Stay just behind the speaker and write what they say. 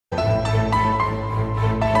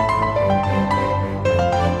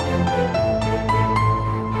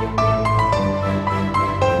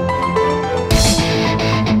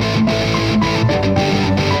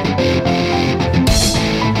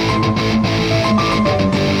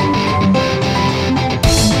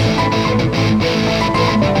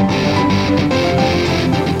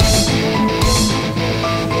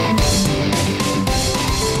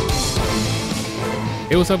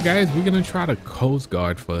what's up, guys? We're gonna try to Coast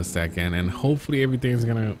Guard for a second, and hopefully everything's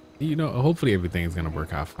gonna, hopefully everything's gonna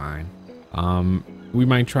work out fine. We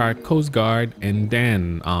might try Coast Guard and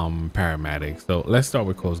then paramedic. So let's start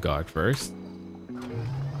with Coast Guard first.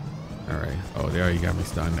 All right. Oh, they already got me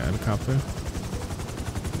starting the helicopter.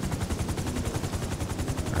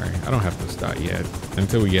 All right. I don't have to start yet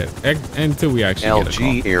until we actually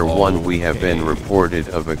LG get a Air call. 1, we have been reported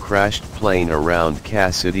of a crashed plane around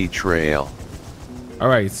Cassidy Trail. All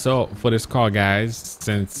right, so for this call, guys,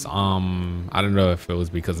 since I don't know if it was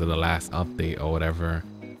because of the last update or whatever,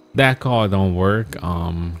 that call don't work.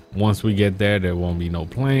 Once we get there, there won't be no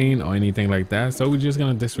plane or anything like that, so we're just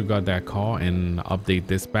gonna disregard that call and update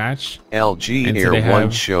dispatch. LG Air 1,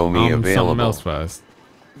 show me available. Something else for us.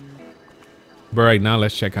 But right now,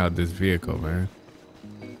 let's check out this vehicle, man.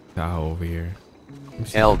 Tahoe over here.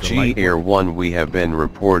 LG Air 1, we have been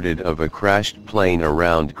reported of a crashed plane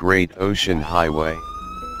around Great Ocean Highway.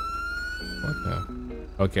 What the?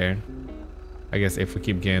 Okay. I guess if we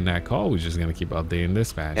keep getting that call, we're just gonna keep updating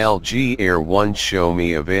dispatch. LG Air 1, show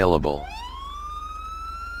me available.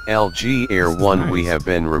 LG Air 1, nice. We have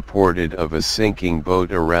been reported of a sinking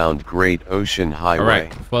boat around Great Ocean Highway. All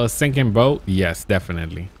right, for a sinking boat, yes,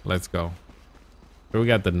 definitely. Let's go. So we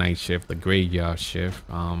got the night shift, the graveyard shift.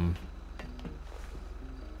 Why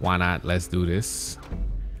not? Let's do this.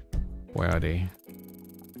 Where are they?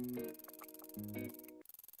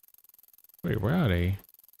 Wait, where are they?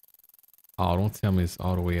 Oh, don't tell me it's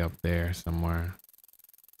all the way up there somewhere.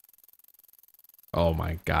 Oh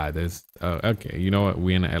my God, there's okay, you know what?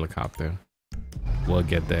 We're in a helicopter. We'll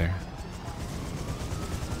get there.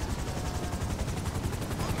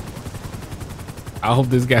 I hope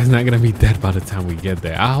this guy's not gonna be dead by the time we get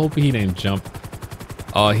there. I hope he didn't jump.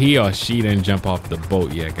 He or she didn't jump off the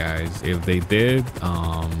boat yet, guys. If they did,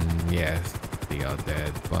 yes, they are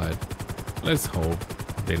dead. But let's hope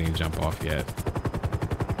they didn't jump off yet.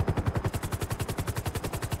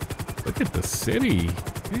 Look at the city.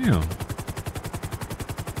 Damn.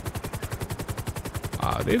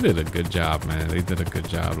 They did a good job, man. They did a good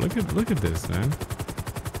job. Look at this, man.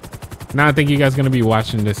 Now I think you guys gonna be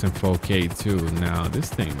watching this in 4K too. Now this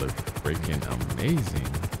thing looks freaking amazing.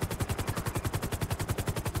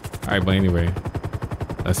 All right, but anyway,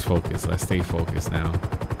 let's focus. Let's stay focused now.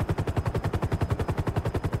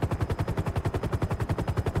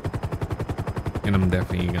 And I'm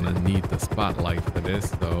definitely gonna need the spotlight for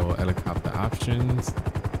this. So helicopter options,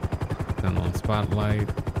 turn on spotlight.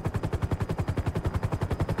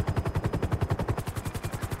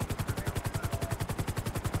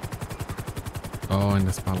 Oh, and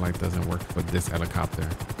the spotlight doesn't work for this helicopter.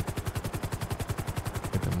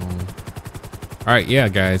 Hit the moon. All right, yeah,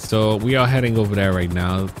 guys. So we are heading over there right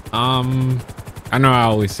now. I know I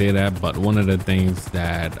always say that, but one of the things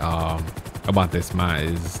that about this mod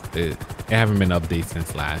is it haven't been updated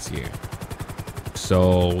since last year.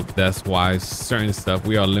 So that's why certain stuff,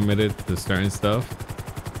 we are limited to certain stuff.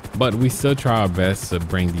 But we still try our best to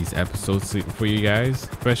bring these episodes for you guys,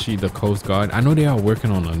 especially the Coast Guard. I know they are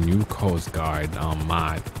working on a new Coast Guard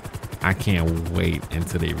mod. I can't wait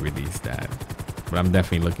until they release that. But I'm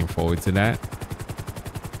definitely looking forward to that.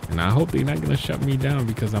 And I hope they're not going to shut me down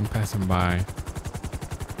because I'm passing by.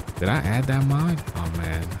 Did I add that mod? Oh,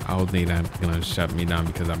 man. I hope they're not going to shut me down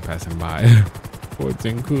because I'm passing by.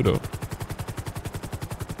 14 kudo.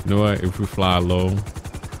 You know what? If we fly low,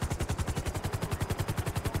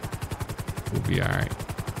 we'll be all right.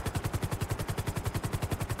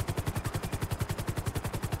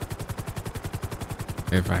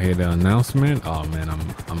 If I hear the announcement, oh man, I'm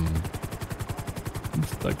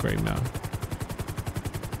stuck right now.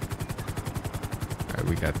 All right,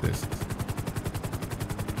 we got this.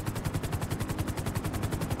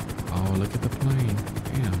 Oh, look at the plane.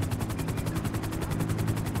 Damn.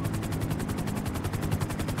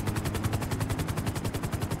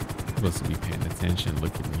 Supposed to be paying attention.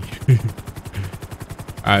 Look at me.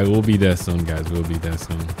 All right, we'll be there soon, guys. We'll be there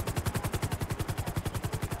soon.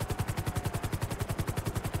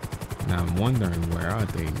 Now I'm wondering, where are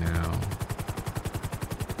they now?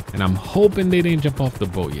 And I'm hoping they didn't jump off the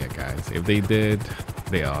boat yet, guys. If they did,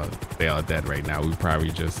 they are dead right now. We're probably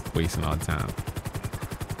just wasting our time.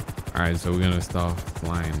 All right, so we're gonna start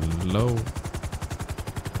flying low,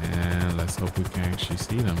 and let's hope we can actually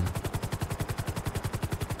see them.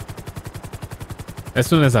 As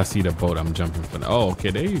soon as I see the boat, I'm jumping for the. Oh,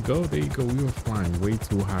 okay, there you go. There you go. We were flying way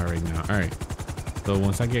too high right now. All right. So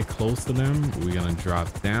once I get close to them, we're going to drop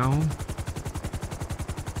down.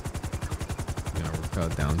 We're going to rappel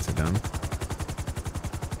down to them.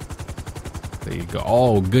 There you go.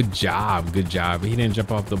 Oh, good job. Good job. He didn't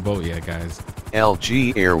jump off the boat yet, guys.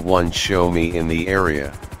 LG Air 1, show me in the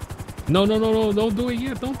area. No, no, no, no, don't do it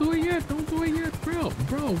yet. Don't do it yet. Don't do it yet, bro.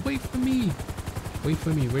 Bro, wait for me. Wait for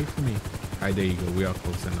me. Wait for me. All right, there you go. We are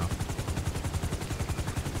close enough.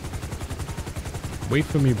 Wait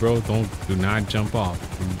for me, bro. Do not jump off.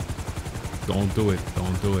 Don't do it.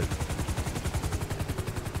 Don't do it.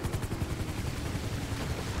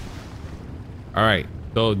 All right.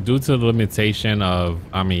 So due to the limitation of,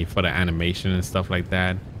 I mean, for the animation and stuff like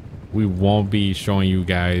that, we won't be showing you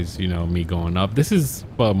guys, you know, me going up. This is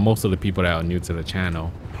for most of the people that are new to the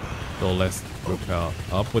channel. So let's rappel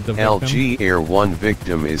up with the victim. LG Air 1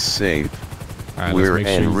 victim is safe. Right, we're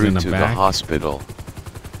en route to the hospital.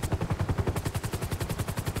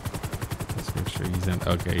 Let's make sure he's in.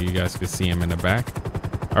 Okay, you guys can see him in the back.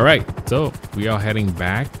 All right, so we are heading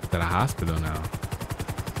back to the hospital now.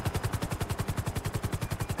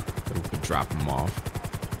 So we could drop him off.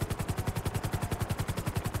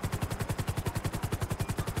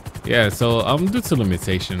 Yeah, so due to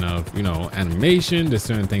limitation of, you know, animation, there's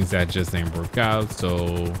certain things that just didn't work out,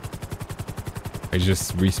 so it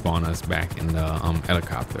just respawn us back in the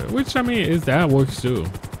helicopter, which I mean that works too.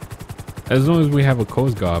 As long as we have a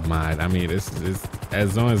Coast Guard mod, I mean it's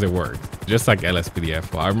as long as it works, just like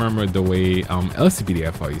LSPDFR. I remember the way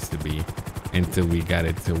LCPDFR used to be until we got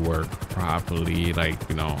it to work properly, like,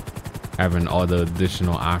 you know, having all the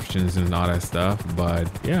additional options and all that stuff. But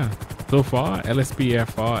yeah, so far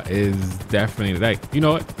LSPDFR is definitely, like, you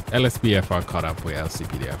know what, LSPDFR caught up with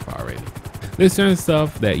LCPDFR already. There's certain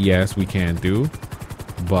stuff that yes we can do,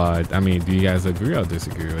 but I mean, do you guys agree or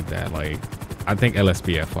disagree with that? Like, I think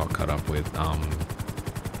LSPDFR caught up with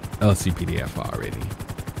LCPDFR already,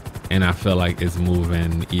 and I feel like it's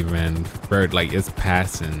moving even further, like it's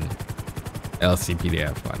passing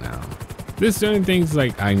LCPDFR now. There's certain things,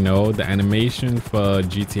 like, I know the animation for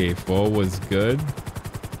GTA 4 was good,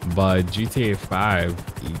 but GTA 5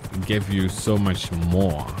 give you so much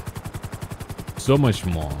more,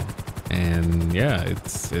 and yeah,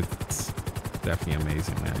 it's definitely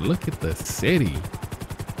amazing, man. Look at the city.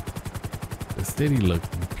 The city looks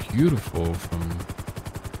beautiful from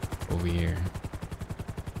over here.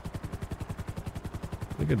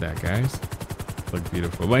 Look at that, guys. Look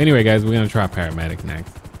beautiful. But anyway, guys, we're gonna try paramedic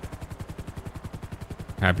next.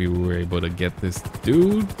 Happy we were able to get this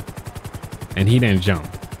dude, and he didn't jump.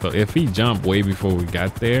 So if he jumped way before we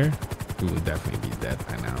got there, we would definitely be dead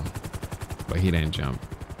by now. But he didn't jump.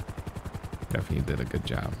 Definitely did a good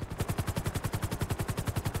job.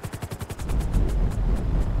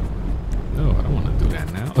 No, I don't want to do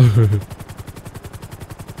that now.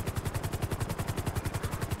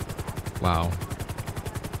 Wow.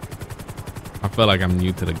 I feel like I'm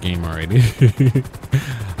new to the game already.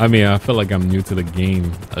 I mean, I feel like I'm new to the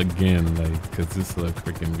game again, like, because this looks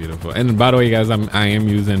freaking beautiful. And by the way, guys, I am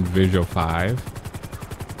using Visual 5.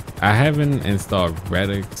 I haven't installed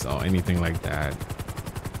Redux or anything like that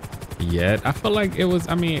yet. I feel like it was,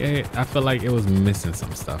 I mean, I feel like it was missing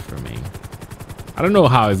some stuff for me. I don't know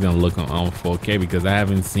how it's gonna look on 4K because I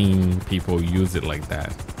haven't seen people use it like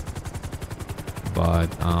that. But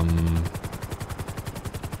I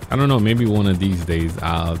don't know, maybe one of these days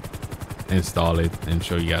I'll install it and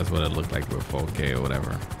show you guys what it looked like with 4K or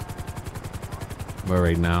whatever. But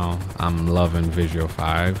right now I'm loving Visual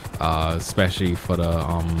 5, especially for the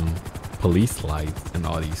police lights and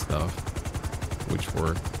all these stuff, which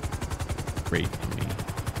work great for me.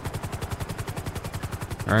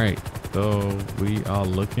 All right, so we are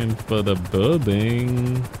looking for the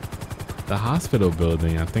building, the hospital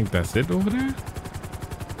building. I think that's it over there.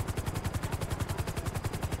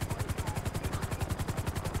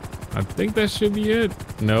 I think that should be it.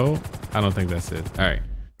 No, I don't think that's it. All right.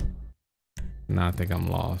 Now I think I'm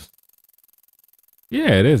lost.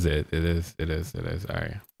 Yeah, it is it. It is. All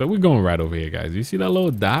right. So we're going right over here, guys. You see that little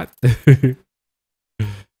dot? We're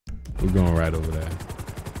going right over there.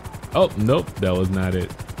 Oh, nope. That was not it.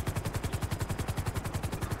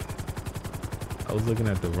 I was looking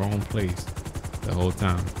at the wrong place the whole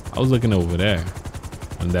time. I was looking over there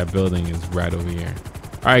when that building is right over here.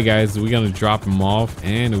 All right, guys, we're gonna drop him off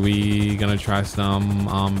and we're gonna try some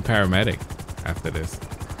paramedic after this.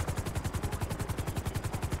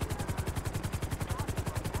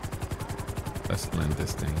 Let's land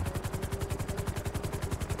this thing.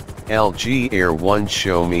 LG Air 1,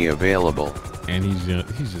 show me available. And he's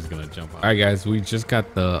just gonna jump out. All right, guys, we just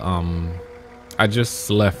got the I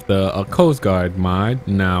just left the Coast Guard mod.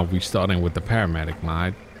 Now we're starting with the paramedic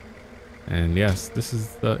mod. And yes, this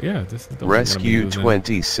is the Rescue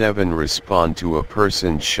 27, respond to a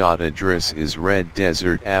person shot. Address is Red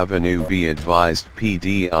Desert Avenue. Be advised,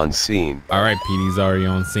 PD on scene. All right, PD's already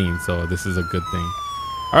on scene, so this is a good thing.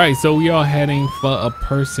 All right, so we are heading for a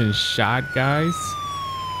person shot, guys.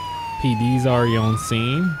 PD's already on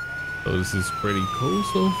scene. So this is pretty cool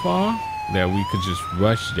so far that we could just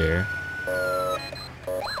rush there.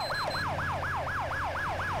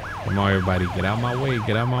 Come on, everybody, get out my way,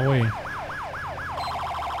 get out my way.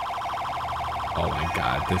 Oh my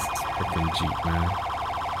God, this freaking Jeep, man.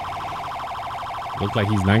 Looks like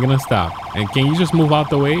he's not gonna stop. And can you just move out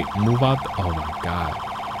the way? Move out. Oh my God.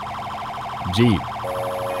 Jeep.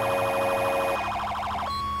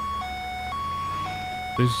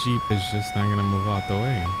 This Jeep is just not gonna move out the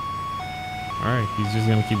way. All right, he's just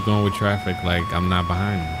gonna keep going with traffic like I'm not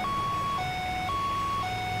behind him.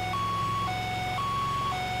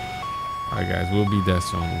 All right, guys, we'll be there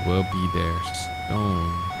soon. We'll be there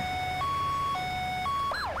soon.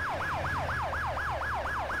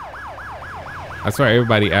 That's why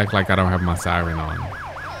everybody act like I don't have my siren on.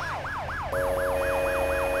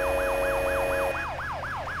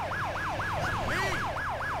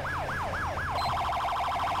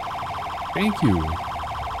 Thank you.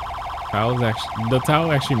 The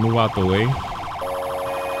towel actually move out the way.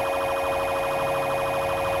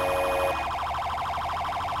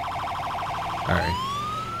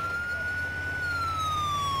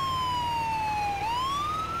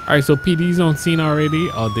 All right, so PD's on scene already.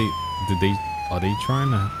 Are they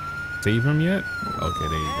trying to save him yet? Okay,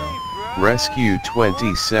 there you go. Rescue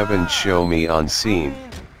 27 show me on scene.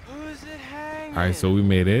 All right, so we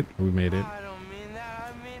made it. We made it.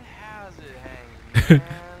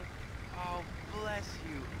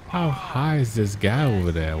 How high is this guy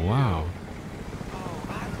over there? Wow.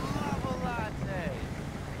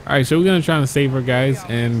 All right, so we're gonna try to save her, guys,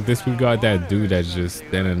 and this we got that dude that's just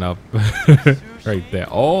standing up right there.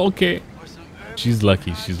 Oh, okay. She's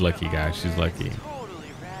lucky. She's lucky, guys. She's lucky.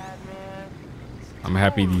 I'm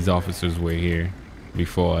happy these officers were here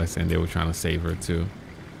before us, and they were trying to save her too.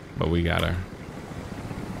 But we got her.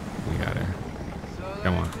 We got her.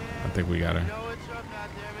 Come on. I think we got her.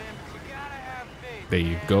 There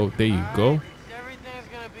you go. There you go.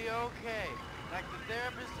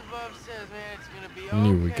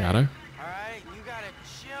 Knew we got her. Alright, you gotta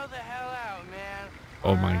chill the hell out, man.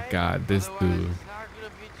 Oh my God, this dude. It's not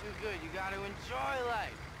gonna be too good. You gotta enjoy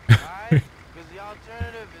life. Alright? Because the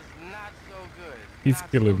alternative is not so good. He's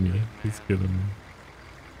killing me. He's killing me.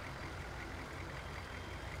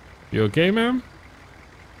 You okay, ma'am?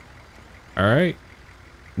 Alright.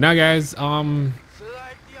 Now guys,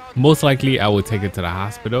 most likely I will take it to the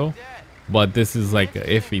hospital. But this is like an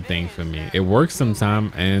iffy thing for me. It works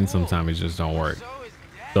sometimes and sometimes it just don't work.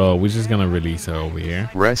 So we're just gonna release her over here.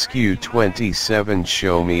 Rescue 27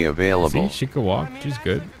 show me available. See, she could walk. She's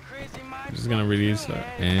good. I'm just gonna release her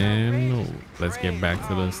and let's get back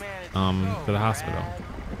to this to the hospital.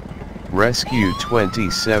 Rescue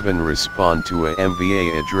 27 respond to a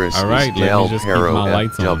MVA address. All right, let me just keep my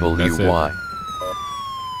lights on. That's it.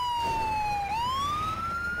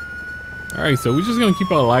 All right, so we're just gonna keep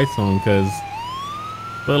our lights on because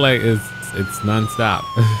feel like it's non-stop.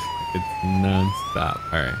 It's non-stop.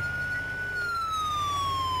 All right.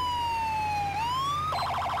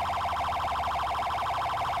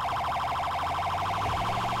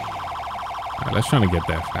 All right, let's try to get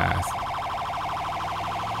that fast.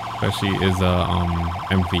 Especially is a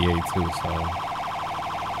MVA too, so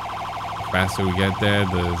the faster we get there,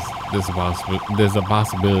 there's a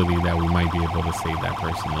possibility that we might be able to save that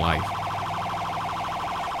person's life.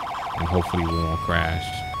 And hopefully we won't crash.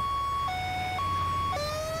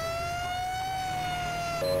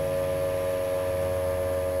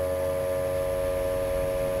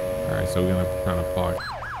 All right, so we're gonna try to park.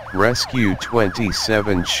 Rescue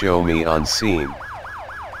 27 show me on scene.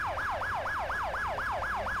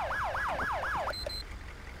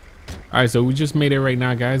 All right, so we just made it right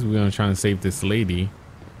now, guys. We're gonna try and save this lady.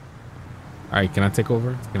 All right, can I take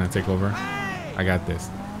over? Can I take over? I got this.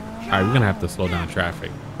 All right, we're gonna have to slow down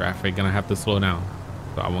traffic. Traffic gonna have to slow down,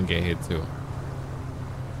 so I won't get hit too.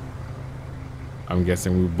 I'm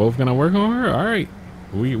guessing we're both gonna work on her. All right,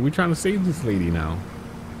 we trying to save this lady now.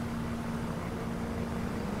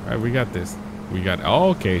 All right, we got this. We got. Oh,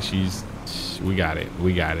 okay, we got it.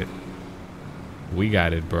 We got it. We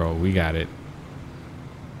got it, bro. We got it.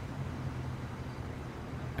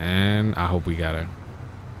 And I hope we got her.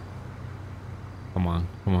 Come on,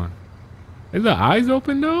 come on. Is her eyes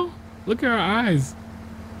open though? Look at her eyes.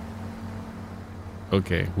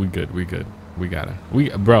 Okay, we good, we good. We got her.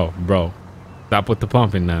 Bro, stop with the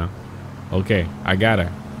pumping now. Okay, I got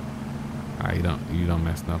her. All right, you don't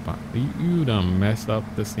mess up. You done messed up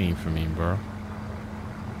the scene for me, bro.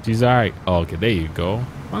 She's all right. Oh, okay, there you go.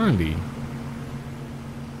 Finally.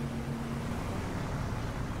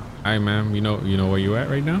 All right, ma'am. You know where you at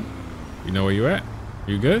right now? You know where you at?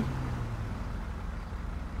 You good?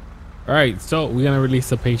 All right, so we're gonna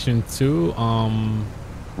release a patient too.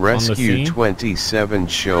 Rescue 27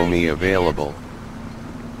 show me available.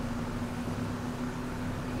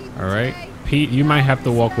 All right, Pete, you might have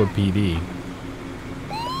to walk with PD.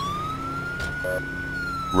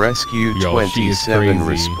 Rescue 27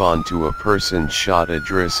 respond to a person shot.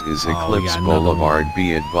 Address is Eclipse Boulevard.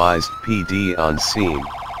 Be advised, PD on scene.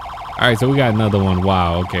 All right, so we got another one.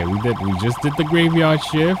 Wow. Okay, we just did the graveyard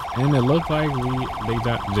shift, and it looked like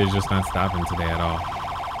they're just not stopping today at all.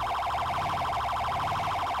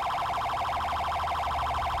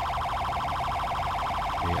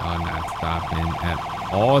 They are not stopping at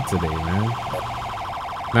all today, man.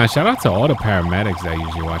 Now, shout out to all the paramedics that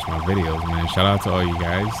usually watch my videos, man. Shout out to all you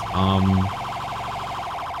guys.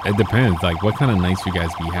 It depends, like what kind of nights you guys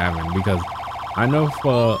be having, because I know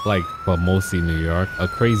for mostly New York, a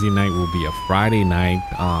crazy night will be a Friday night,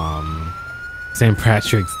 St.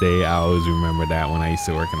 Patrick's Day. I always remember that when I used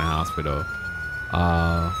to work in a hospital.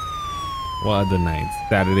 What other nights?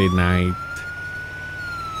 Saturday night.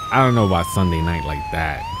 I don't know about Sunday night like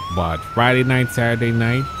that, but Friday night, Saturday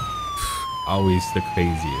night, always the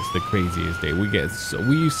craziest day. We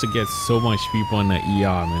used to get so much people in the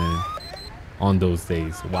ER, man, on those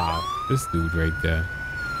days. Wow, this dude right there.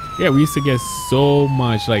 Yeah, we used to get so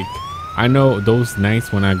much. Like, I know those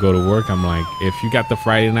nights when I go to work, I'm like, if you got the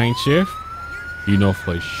Friday night shift, you know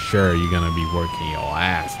for sure you're gonna be working your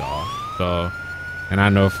ass off. So, and I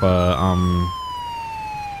know for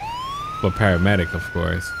paramedic, of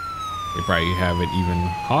course, they probably have it even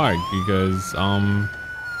hard because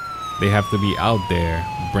they have to be out there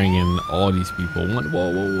bringing all these people.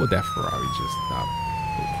 Whoa, that Ferrari just stopped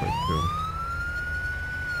real quick too.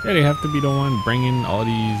 Yeah, they have to be the one bringing all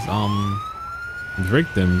these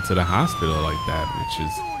victims to the hospital like that, which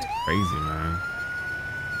is crazy, man.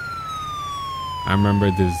 I remember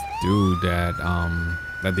this dude that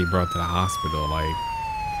they brought to the hospital. Like,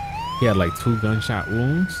 he had like 2 gunshot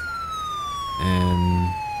wounds, and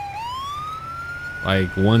like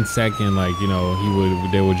 1 second, like, you know,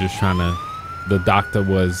 they were just trying to, the doctor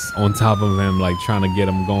was on top of him, like trying to get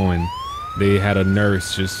him going. They had a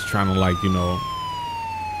nurse just trying to, like, you know,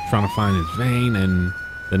 trying to find his vein, and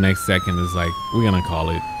the next second is like, we're gonna call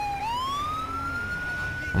it.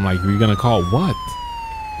 I'm like, we're gonna call what?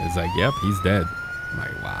 It's like, yep, he's dead. I'm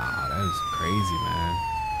like, wow, that is crazy, man.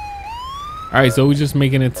 All right, so we're just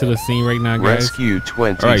making it to the scene right now, guys. Rescue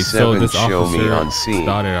 27, all right, so this show me on scene.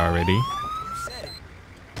 Started already.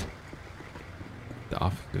 The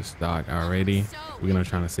officer started already. We're gonna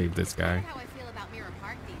try to save this guy.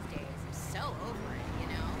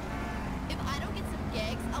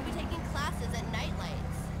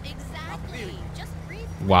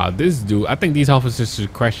 Wow, this dude, I think these officers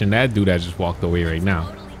should question that dude that just walked away right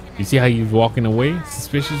now. You see how he's walking away?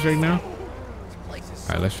 Suspicious right now? All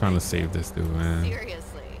right, let's try to save this dude, man.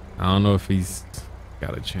 I don't know if he's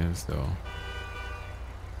got a chance though.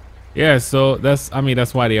 Yeah, so that's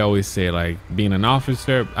why they always say, like, being an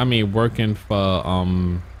officer, working for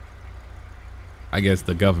I guess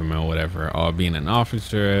the government or whatever, or being an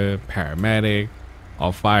officer, paramedic,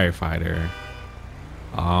 or firefighter,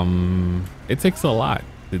 it takes a lot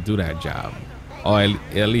to do that job, or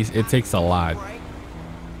at least it takes a lot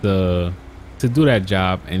to do that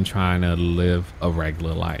job and trying to live a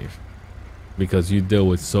regular life, because you deal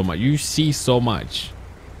with so much, you see so much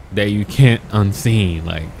that you can't unseen.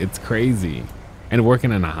 Like, it's crazy. And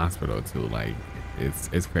working in a hospital too, like,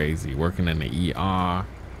 it's crazy. Working in the ER,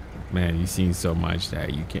 man, you seen so much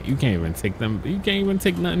that you can't even take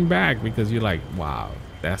nothing back, because you're like, wow,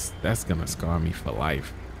 that's gonna scar me for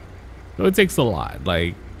life. So it takes a lot.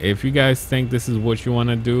 Like, if you guys think this is what you want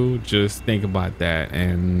to do, just think about that.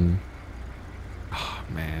 And oh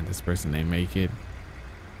man, this person didn't make it.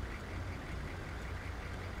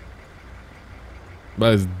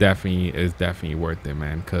 But it's definitely worth it,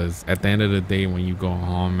 man, because at the end of the day, when you go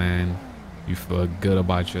home, man, you feel good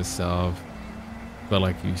about yourself, feel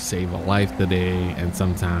like you save a life today. And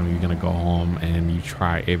sometimes you're gonna go home and you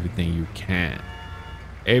try everything you can,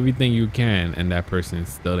 and that person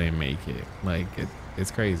still didn't make it. Like, it's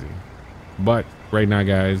crazy. But right now,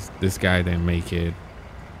 guys, this guy didn't make it.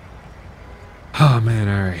 Oh man,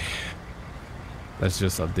 all right, let's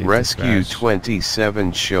just update. Rescue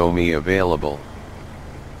 27 show me available.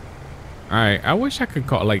 All right, I wish I could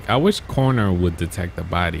call, like, I wish Corner would detect the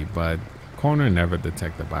body, but Corner never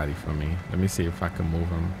detect the body for me. Let me see if I can move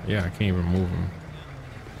him. Yeah, I can't even move him.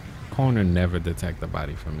 Corner never detect the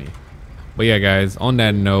body for me. But yeah, guys, on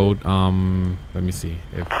that note, let me see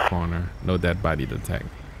if Corner, no dead body detect.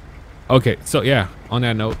 Okay, so yeah, on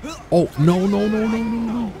that note. Oh, no.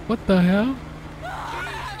 What the hell?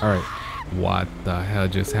 All right. What the hell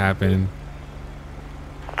just happened?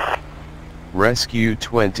 Rescue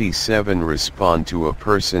 27 respond to a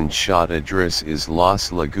person shot. Address is Las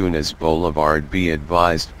Lagunas Boulevard. Be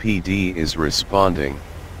advised PD is responding.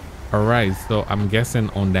 All right, so I'm guessing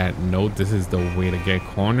on that note, this is the way to get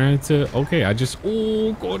Corner to. Okay,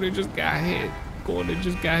 oh, Corner just got hit. Corner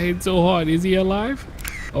just got hit so hard. Is he alive?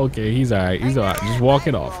 Okay, he's all right. He's all right. Just walk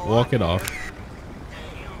it off. Walk it off.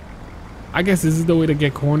 I guess this is the way to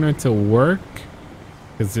get Corner to work,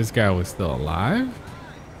 because this guy was still alive.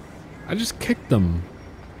 I just kicked him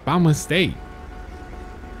by mistake.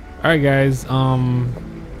 All right, guys.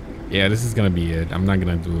 Yeah, this is gonna be it. I'm not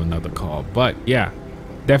gonna do another call, but yeah,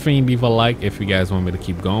 definitely leave a like if you guys want me to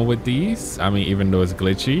keep going with these. I mean, even though it's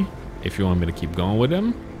glitchy, if you want me to keep going with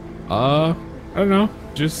them, I don't know.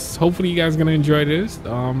 Just hopefully you guys are gonna enjoy this.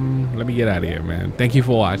 Let me get out of here, man. Thank you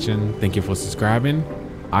for watching. Thank you for subscribing.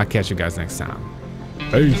 I'll catch you guys next time.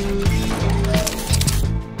 Peace.